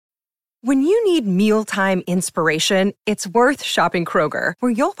When you need mealtime inspiration, it's worth shopping Kroger,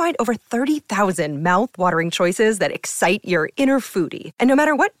 where you'll find over 30,000 mouth-watering choices that excite your inner foodie. And no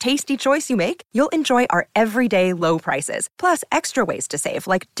matter what tasty choice you make, you'll enjoy our everyday low prices, plus extra ways to save,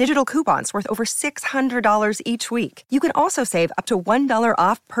 like digital coupons worth over $600 each week. You can also save up to $1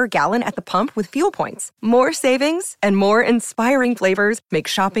 off per gallon at the pump with fuel points. More savings and more inspiring flavors make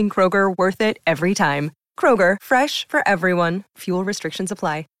shopping Kroger worth it every time. Kroger, fresh for everyone. Fuel restrictions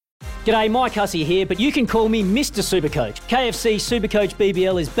apply. G'day, Mike Hussey here, but you can call me Mr. Supercoach. KFC Supercoach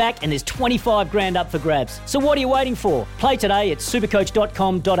BBL is back and there's 25 grand up for grabs. So what are you waiting for? Play today at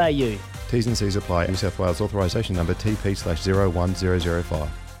supercoach.com.au. T's and C's apply. New South Wales authorisation number TP/01005.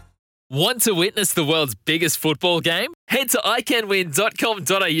 Want to witness the world's biggest football game? Head to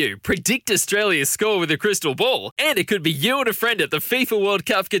iCanWin.com.au, predict Australia's score with a crystal ball, and it could be you and a friend at the FIFA World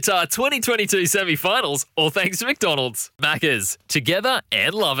Cup Qatar 2022 semi-finals, all thanks to McDonald's. Maccas, together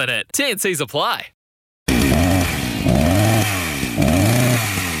and loving it. T&Cs apply.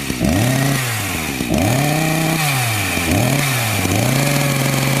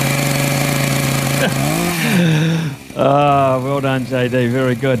 Well done, JD.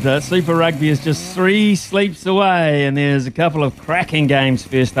 Very good. Super Rugby is just 3 sleeps away, and there's a couple of cracking games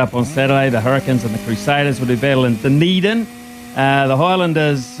first up on Saturday. The Hurricanes and the Crusaders will do battle in Dunedin. The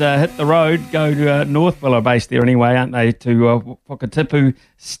Highlanders hit the road, go to Northville, are based there anyway, aren't they, to Whakatipu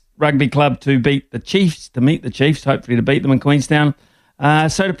Rugby Club to meet the Chiefs, hopefully to beat them in Queenstown.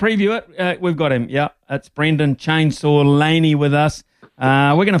 So to preview it, we've got him. Yeah, it's Brendan Chainsaw Laney with us.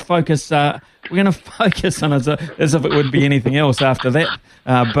 We're going to focus. We're going to focus on as if it would be anything else after that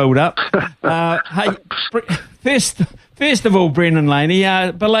build up. Hey, first of all, Brendan Laney,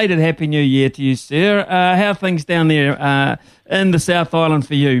 belated Happy New Year to you, sir. How are things down there in the South Island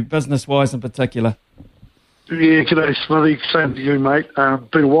for you, business wise in particular? Yeah, g'day, Smithy. Same to you, mate.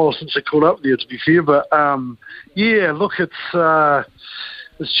 Been a while since I caught up with you, to be fair, but yeah, look,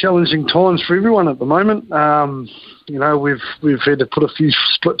 it's challenging times for everyone at the moment. You know, we've had to put a few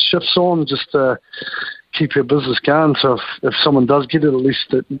split shifts on just to keep our business going. So if someone does get it, at least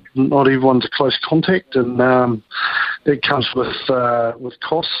that not everyone's a close contact, and that comes with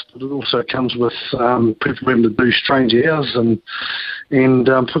costs, but it also comes with people having to do strange hours and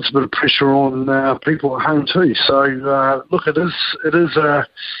puts a bit of pressure on people at home too. So look, it is a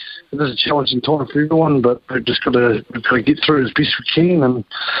challenging time for everyone, but we've got to get through as best we can,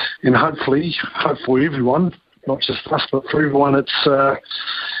 and hopefully everyone, not just us, but for everyone, it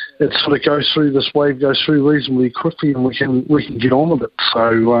sort of this wave goes through reasonably quickly, and we can get on with it. So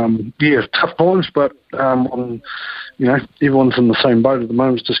yeah, tough times, but you know, everyone's in the same boat at the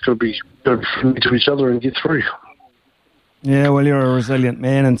moment. It's just got to be friendly to each other and get through. Yeah, well, you're a resilient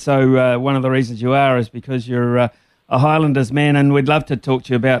man, and so one of the reasons you are is because you're a Highlanders man, and we'd love to talk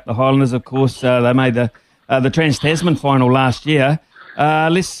to you about the Highlanders. Of course, they made the Trans-Tasman final last year.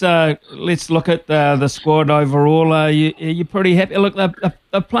 Let's look at the squad overall. Are you pretty happy? Look,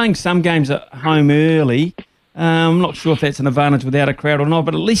 they're playing some games at home early. I'm not sure if that's an advantage without a crowd or not,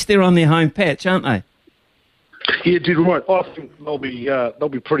 but at least they're on their home patch, aren't they? Yeah, dude, right. I think they'll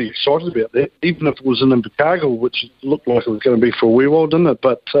be pretty excited about that, even if it was in Invercargill, which looked like it was going to be for a wee while, didn't it?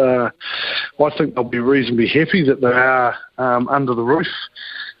 But I think they'll be reasonably happy that they are under the roof.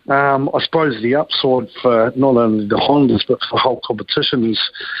 I suppose the upside for not only the Highlanders but for the whole competition is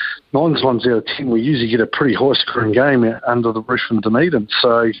 9 times out of 10 we usually get a pretty high-scoring game under the roof in Dunedin.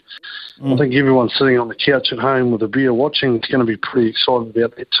 So I think everyone sitting on the couch at home with a beer watching is going to be pretty excited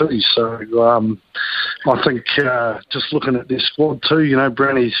about that too. So I think just looking at their squad too, you know,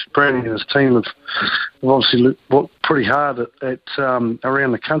 Brownie and his team have obviously worked pretty hard at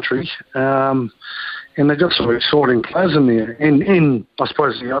around the country. And they've got some exciting players in there. And I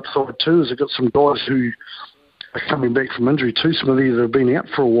suppose the upside too is they've got some guys who are coming back from injury too. Some of these have been out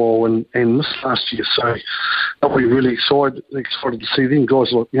for a while and missed last year. So they'll be really excited to see them.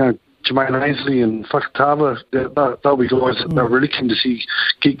 Guys like, you know, Jermaine Ainsley and Whakatava, they'll be guys that they're really keen to see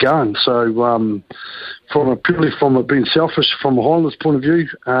get going. So purely from it being selfish from a Highlanders point of view,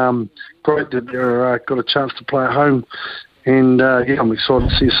 great that they've got a chance to play at home. And yeah, I'm excited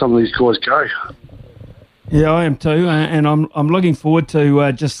to see some of these guys go. Yeah, I am too, and I'm looking forward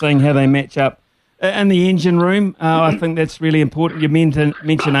to just seeing how they match up in the engine room. I think that's really important. You mentioned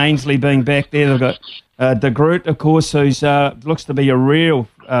Ainsley being back there. They've got De Groot, of course, who's looks to be a real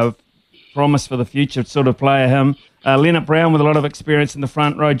promise for the future sort of player. Him, Leonard Brown with a lot of experience in the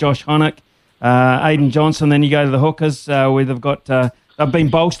front row. Josh Honeck, Aidan Johnson. Then you go to the hookers where they've got they've been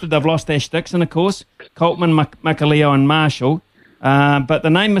bolstered. They've lost Ash Dixon, of course, Coltman, Makaleo, and Marshall. But the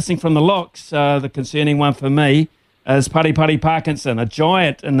name missing from the locks, the concerning one for me, is Pari Parkinson, a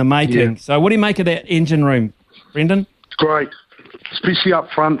giant in the making. Yeah. So what do you make of that engine room, Brendan? Great, especially up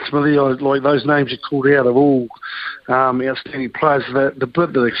front. Smithy, like those names you called out are all outstanding players. The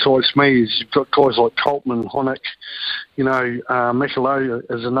bit that excites me is you've got guys like Coltman, Honick, Michelot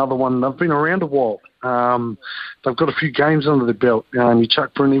is another one. They've been around a while. They've got a few games under their belt. You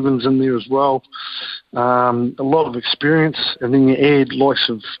chuck Bryn Evans in there as well. A lot of experience, and then you add likes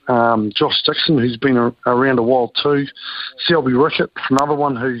of Josh Dixon, who's been around a while too. Selby Rickett, another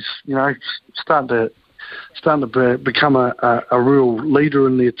one who's starting to become a real leader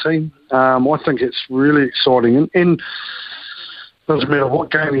in their team. I think it's really exciting, and doesn't matter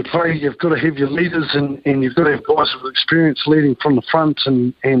what game you play, you've got to have your leaders, and you've got to have guys with experience leading from the front,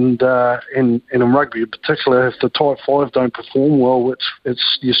 and in rugby in particular, if the tight five don't perform well,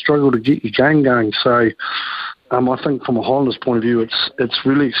 it's you struggle to get your game going. So I think from a Highlanders point of view, it's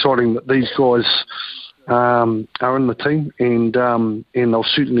really exciting that these guys are in the team, and they'll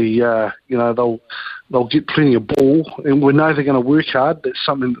certainly they'll get plenty of ball, and we know they're going to work hard. That's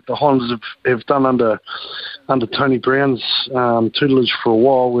something that the Highlanders have done under Tony Brown's tutelage for a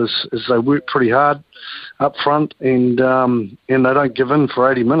while, is they work pretty hard up front, and they don't give in for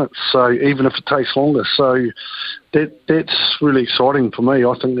 80 minutes. So even if it takes longer, so that's really exciting for me.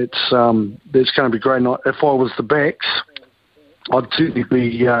 I think that's going to be great. If I was the backs, I'd certainly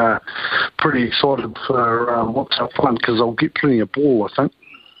be pretty excited for what's up front, because I'll get plenty of ball, I think.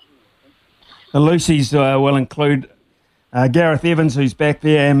 The Lucy's will include Gareth Evans, who's back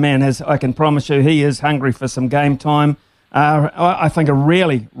there, and man, I can promise you, he is hungry for some game time. I think a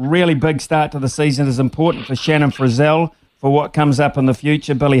really, really big start to the season is important for Shannon Frizzell for what comes up in the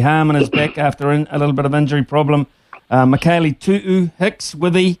future. Billy Harmon is back after a little bit of injury problem. Michaeli Tu'u, Hicks,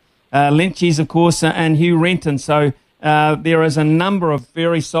 Withy, Lynchies, of course, and Hugh Renton. So there is a number of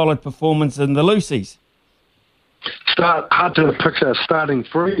very solid performances in the Lucy's. Hard to pick a starting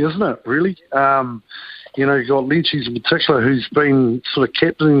three, isn't it, really? You've got Lynchies in particular, who's been sort of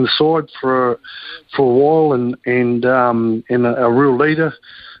captaining the side for a while, and a real leader.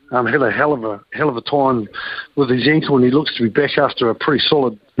 Had a hell of a time with his ankle, and he looks to be back after a pretty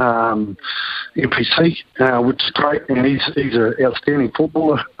solid NPC, which is great, and he's an outstanding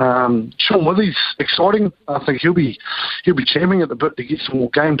footballer. Sean Withy's exciting. I think he'll be champing at the bit to get some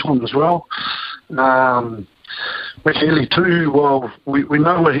more game time as well. Michaeli too, well, we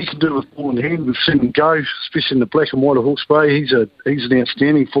know what he can do with ball in hand. We've seen him go, especially in the black and white of Hawke's Bay. He's an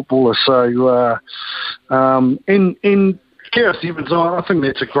outstanding footballer. So, and Gareth Evans, I think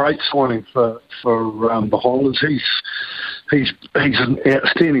that's a great signing for the Highlanders. He's an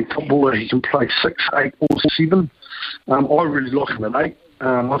outstanding footballer. He can play 6, 8, or 7. I really like him at 8.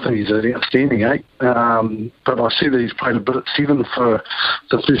 I think he's an outstanding 8, but I see that he's played a bit at 7 for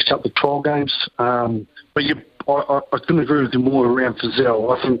the first couple of trial games. But I couldn't agree with you more around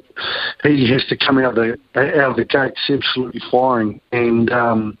Frizzell. I think he has to come out of the gates absolutely firing, and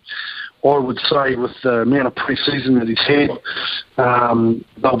I would say with the amount of pre-season that he's had,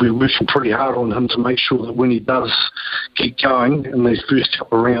 they'll be working pretty hard on him to make sure that when he does get going in these first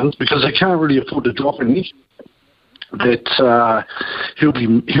couple of rounds, because they can't really afford to drop any, that he'll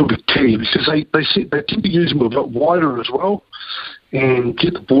be key, because they tend to use him a bit wider as well and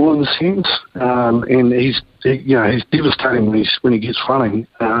get the ball in his hands, and he's devastating when he gets running.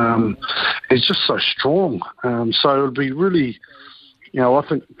 He's just so strong, so it'll be really, I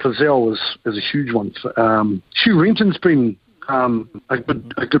think Frizzell is a huge one. Hugh Renton's been a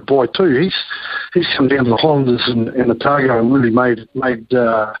good boy too. He's come down to the Highlanders and Otago and really made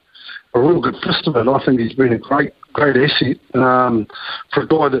a real good fist of it. I think he's been a great asset for a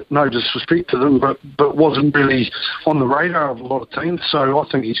guy that, no disrespect to them, but wasn't really on the radar of a lot of teams. So I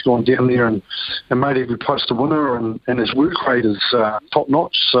think he's gone down there and made every post a winner, and his work rate is top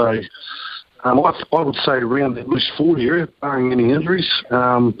notch. So I would say around that loose forward area, barring any injuries.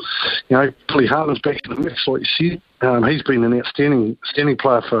 Billy Harmon's back in the mix, like you said. He's been an outstanding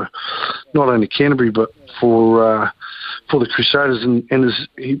player for not only Canterbury but for the Crusaders, and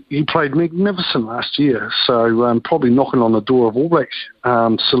he played magnificent last year. So probably knocking on the door of All Black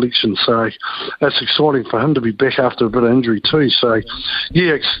selection. So that's exciting for him to be back after a bit of injury too. So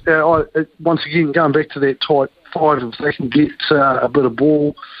yeah, once again going back to that tight 5, if they can get a bit of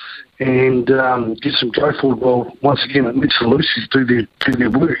ball and get some go forward, well, once again, it lets the Lucy's do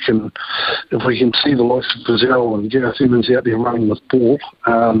their work. And if we can see the likes of Frizzell and Gareth Evans out there running with ball,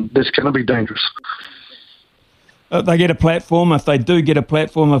 that's going to be dangerous. They get a platform. If they do get a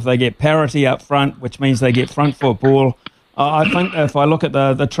platform, if they get parity up front, which means they get front foot ball, I think if I look at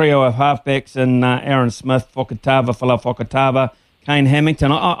the trio of halfbacks and Aaron Smith, Fala Fakatava, Kane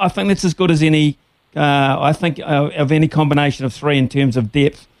Hamilton, I think that's as good as any I think, of any combination of three in terms of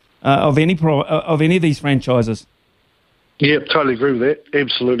depth of any of these franchises. Yeah, totally agree with that.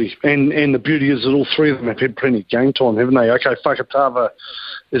 Absolutely. And the beauty is that all three of them have had plenty of game time, haven't they? Okay, Fakatava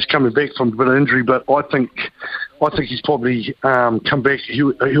is coming back from a bit of injury, but I think he's probably come back.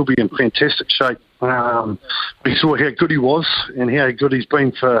 He'll be in fantastic shape. We saw how good he was and how good he's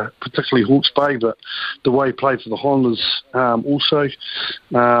been for particularly Hawke's Bay, but the way he played for the Highlanders also.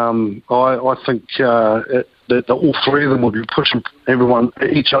 I think that all three of them will be pushing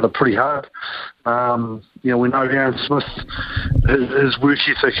each other pretty hard. We know Aaron Smith, his work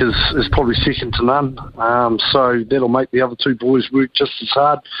ethic is probably second to none. So that'll make the other two boys work just as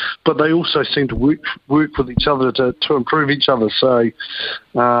hard. But they also seem to work with each other to improve each other. So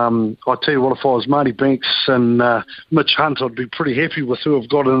I tell you what, if I was Marty Banks and Mitch Hunt, I'd be pretty happy with who I've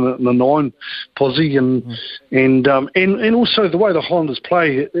got in the 9 posse. And also the way the Highlanders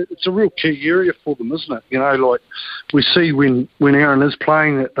play, it's a real key area for them, isn't it? Like we see when Aaron is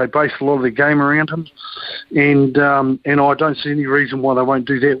playing, that they base a lot of their game around him. And I don't see any reason why they won't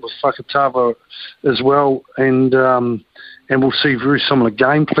do that with Fakatava as well. And we'll see very similar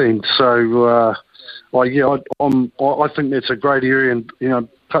game plan. So I think that's a great area, and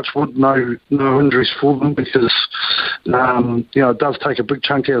touch wood, no injuries for them, because it does take a big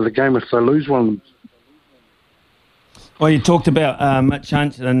chunk out of the game if they lose one of them. Well, you talked about Mitch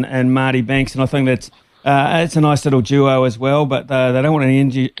Hunt and Marty Banks, and I think that's it's a nice little duo as well, but they don't want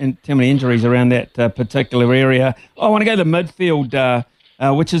too many injuries around that particular area. I want to go to midfield,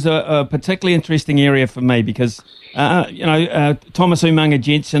 which is a particularly interesting area for me because, Thomas Umaga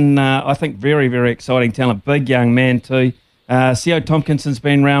Jensen, I think very, very exciting talent, big young man too. Sio Tompkinson's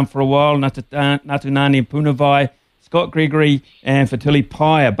been around for a while, Natunani Punavai, Scott Gregory and Fatuli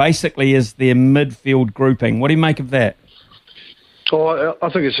Paya basically is their midfield grouping. What do you make of that? Oh, I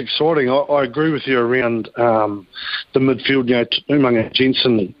think it's exciting. I agree with you around the midfield. Umaga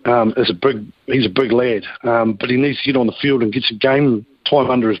Jensen he's a big lad, but he needs to get on the field and get some game time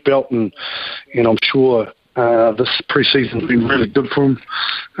under his belt, and I'm sure this pre-season's been really good for him.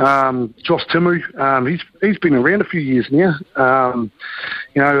 Josh Timu, he's been around a few years now.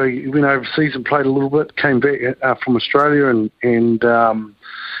 He went overseas and played a little bit, came back from Australia, and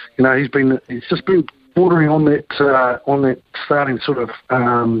he's just been bordering on that starting sort of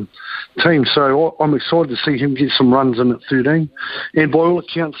team. So I'm excited to see him get some runs in at 13. And by all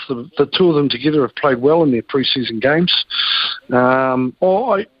accounts, the two of them together have played well in their pre-season games.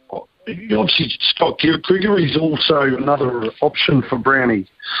 Obviously, Scott Gregory is also another option for Brownie.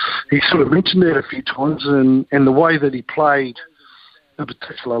 He sort of mentioned that a few times, and the way that he played, in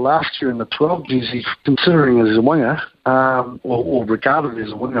particular last year in the 12 jersey, considering as a winger, or regarded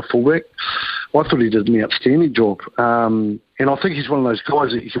as a winger fullback, I thought he did an outstanding job. And I think he's one of those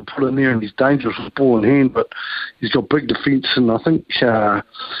guys that you can put in there and he's dangerous with the ball in hand, but he's got big defence, and I think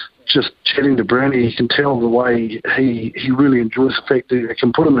just chatting to Brownie, you can tell the way he really enjoys the fact that they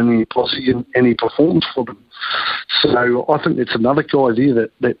can put him in any posse and he performs for them. So I think that's another guy there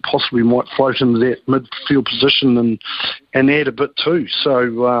that possibly might float into that midfield position and add a bit too.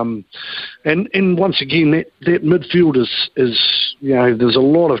 So and once again, that midfield is there's a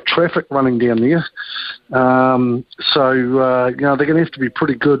lot of traffic running down there. So they're going to have to be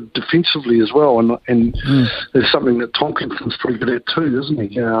pretty good defensively as well, and there's something that Tompkinson's pretty good at too, isn't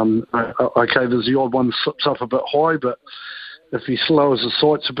he? Okay, there's the odd one that slips up a bit high, but if he lowers the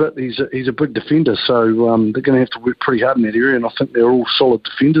sights a bit, he's a big defender. So they're going to have to work pretty hard in that area, and I think they're all solid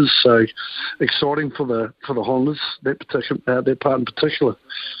defenders. So exciting for the Highlanders, that part in particular.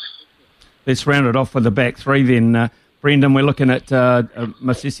 Let's round it off with the back three then. Brendan, we're looking at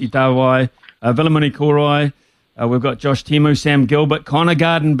Masisi Dawai, Vilimuni Korai. We've got Josh Timu, Sam Gilbert, Connor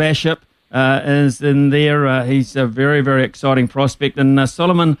Garden-Bishop is in there. He's a very, very exciting prospect. And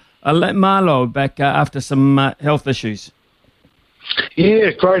Solomon Marlow back after some health issues.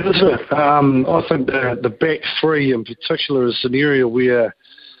 Yeah, great, isn't it? I think the back three in particular is an area where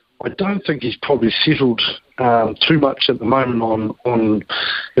I don't think he's probably settled too much at the moment on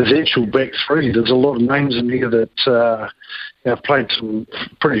his actual back three. There's a lot of names in there that have played some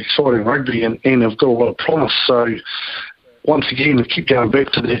pretty exciting rugby and have got a lot of promise. So once again, I keep going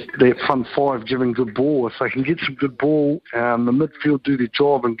back to that front five giving good ball. If they can get some good ball, the midfield do their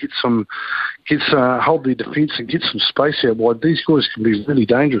job and hold their defence and get some space out wide, these guys can be really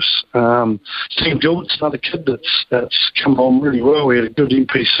dangerous. Sam Gilbert's another kid that's come on really well. He had a good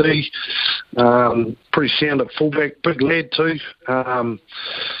NPC, pretty sound at fullback, big lad too.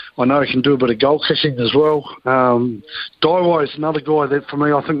 I know he can do a bit of goal kicking as well. Daiwai is another guy that, for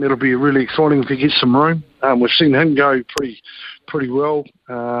me, I think that'll be really exciting if he gets some room. We've seen him go pretty well.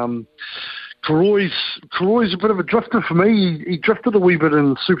 Karoy's a bit of a drifter for me. He drifted a wee bit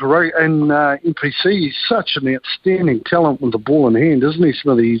in Super Rugby and NPC. He's such an outstanding talent with the ball in hand, isn't he,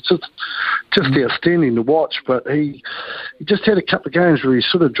 Smithy? He's just outstanding to watch. But he just had a couple of games where he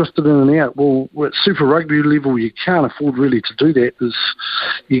sort of drifted in and out. Well, at Super Rugby level, you can't afford really to do that, because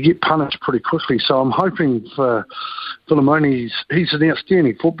you get punished pretty quickly. So I'm hoping for Filimoni. He's an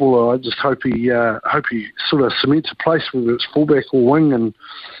outstanding footballer. I just hope he sort of cements a place, whether it's fullback or wing, and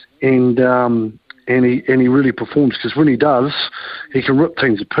he really performs, because when he does, he can rip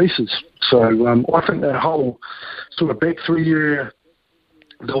teams to pieces. So I think that whole sort of back three area,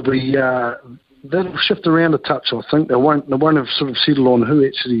 that'll shift around a touch. I think they won't have sort of settled on who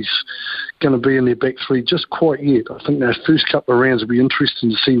actually is going to be in their back three just quite yet. I think those first couple of rounds will be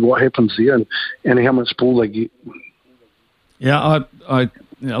interesting to see what happens there and how much ball they get. Yeah, I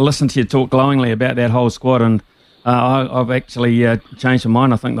listened to you talk glowingly about that whole squad, and I've actually changed my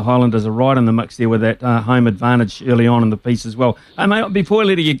mind. I think the Highlanders are right in the mix there with that home advantage early on in the piece as well. Mate, before I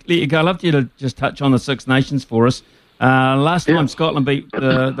let you go, I'd love you to just touch on the Six Nations for us. Last time Scotland beat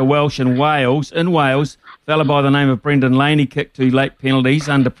the Welsh in Wales, fella by the name of Brendan Laney kicked 2 late penalties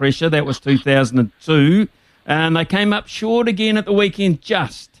under pressure. That was 2002. And they came up short again at the weekend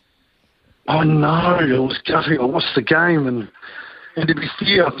just. Oh, no, it was gutting. I watched the game, and to be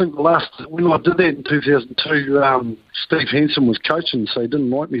fair, I think when I did that in 2002, Steve Hansen was coaching, so he didn't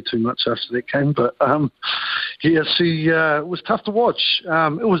like me too much after that game. But, it was tough to watch.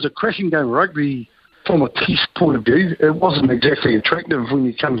 It was a cracking game of rugby from a test point of view. It wasn't exactly attractive when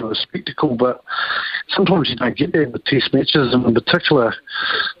you come to a spectacle, but sometimes you don't get that with test matches, and in particular,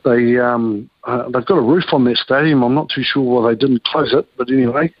 they've got a roof on that stadium. I'm not too sure why they didn't close it, but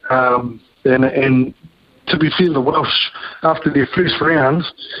anyway, and to be fair, the Welsh, after their first round,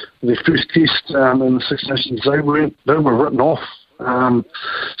 their first test in the Six Nations, they were written off.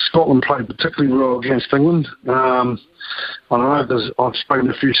 Scotland played particularly well against England. I know I've spoken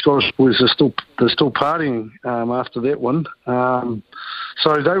to a few Scottish boys. They're still partying after that one.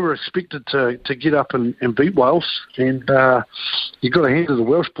 So they were expected to get up and beat Wales, and you got to hand to the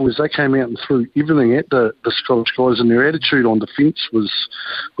Welsh boys. They came out and threw everything at the Scottish guys, and their attitude on defence was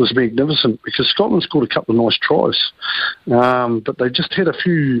magnificent, because Scotland scored a couple of nice tries, but they just had a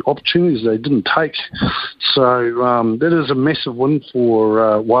few opportunities they didn't take. So that is a massive win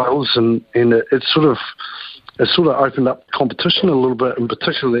for Wales, and it sort of opened up competition a little bit, in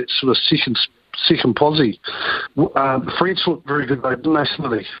particular that sort of second posse. The French looked very good, though, didn't they,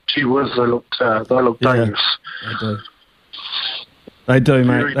 Smithy? Gee whiz, they looked dangerous. They do,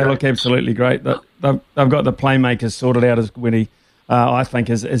 mate. They look absolutely great. They've got the playmakers sorted out as Winnie. I think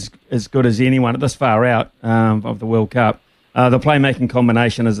is as good as anyone at this far out of the World Cup. The playmaking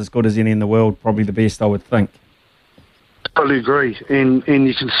combination is as good as any in the world, probably the best, I would think. Totally agree, and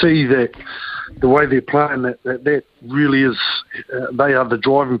you can see that the way they're playing, that really is, they are the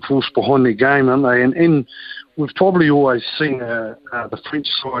driving force behind their game, aren't they? And we've probably always seen the French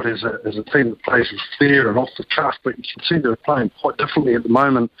side as a team that plays with flair and off the cuff, but you can see they're playing quite differently at the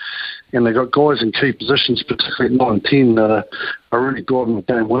moment, and they've got guys in key positions, particularly at 9 and 10, that are really driving the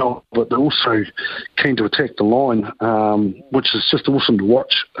game well, but they're also keen to attack the line, which is just awesome to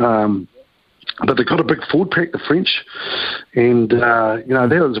watch. But they've got a big forward pack, the French, and that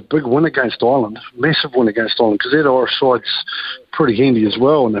was a big win against Ireland, massive win against Ireland, because that Irish side's pretty handy as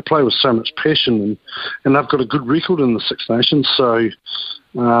well, and they play with so much passion, and they've got a good record in the Six Nations. So,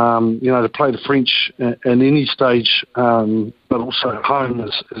 to play the French at any stage, but also at home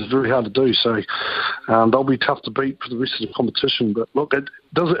is very hard to do. So they'll be tough to beat for the rest of the competition. But look,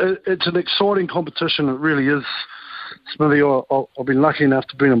 it's an exciting competition. It really is. Smithy, I've been lucky enough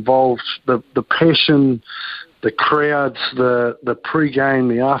to be involved. The passion, the crowds, the pre-game,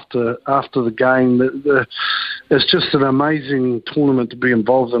 the after the game. It's just an amazing tournament to be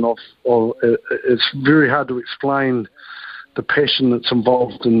involved in. It's very hard to explain the passion that's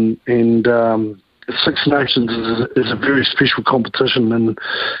involved, and the Six Nations is a very special competition,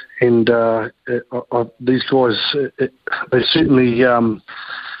 and these guys, they certainly.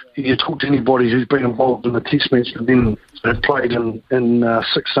 You talk to anybody who's been involved in a test match and then have played in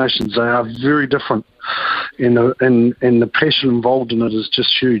Six Nations, they are very different, and the passion involved in it is just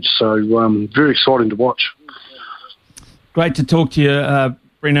huge. So very exciting to watch. Great to talk to you,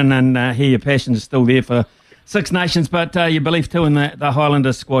 Brendan, and hear your passion is still there for Six Nations, but your belief too in the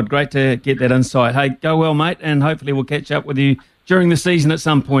Highlander squad. Great to get that insight. Hey, go well, mate, and hopefully we'll catch up with you during the season at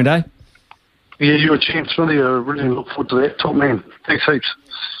some point, eh? Yeah, you're a champ, Smithy. I really look forward to that. Top man. Thanks heaps.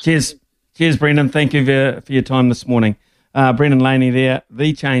 Cheers, Brendan. Thank you for your time this morning. Brendan Laney there,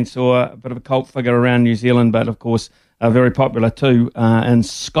 the Chainsaw, a bit of a cult figure around New Zealand, but of course very popular too in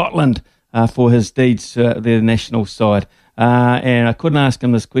Scotland. for his deeds to the national side. And I couldn't ask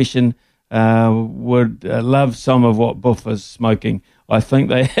him this question. Would love some of what Buff is smoking. I think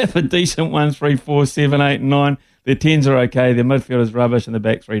they have a decent 1, 3, 4, 7, 8, and 9. Their 10s are okay. Their midfield is rubbish, and the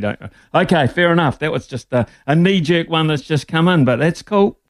back three don't know. Okay, fair enough. That was just a knee-jerk one that's just come in, but that's cool.